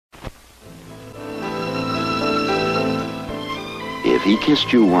if he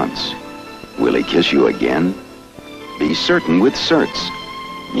kissed you once, will he kiss you again? Be certain with Certs.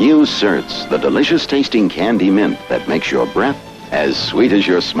 New Certs, the delicious tasting candy mint that makes your breath as sweet as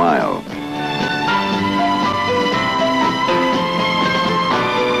your smile.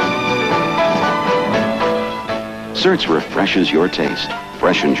 Certs refreshes your taste,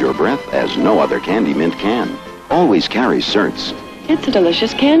 freshens your breath as no other candy mint can. Always carry Certs. It's a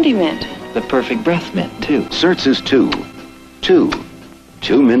delicious candy mint. The perfect breath mint, too. Certs is two.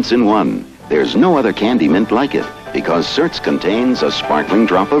 Two mints in one. There's no other candy mint like it, because Certs contains a sparkling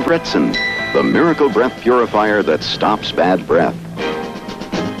drop of Retsin, the miracle breath purifier that stops bad breath.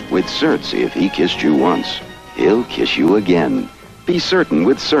 With Certs, if he kissed you once, he'll kiss you again. Be certain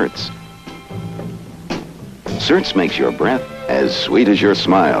with Certs. Certs makes your breath as sweet as your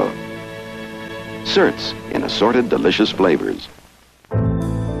smile. Certs in assorted delicious flavors.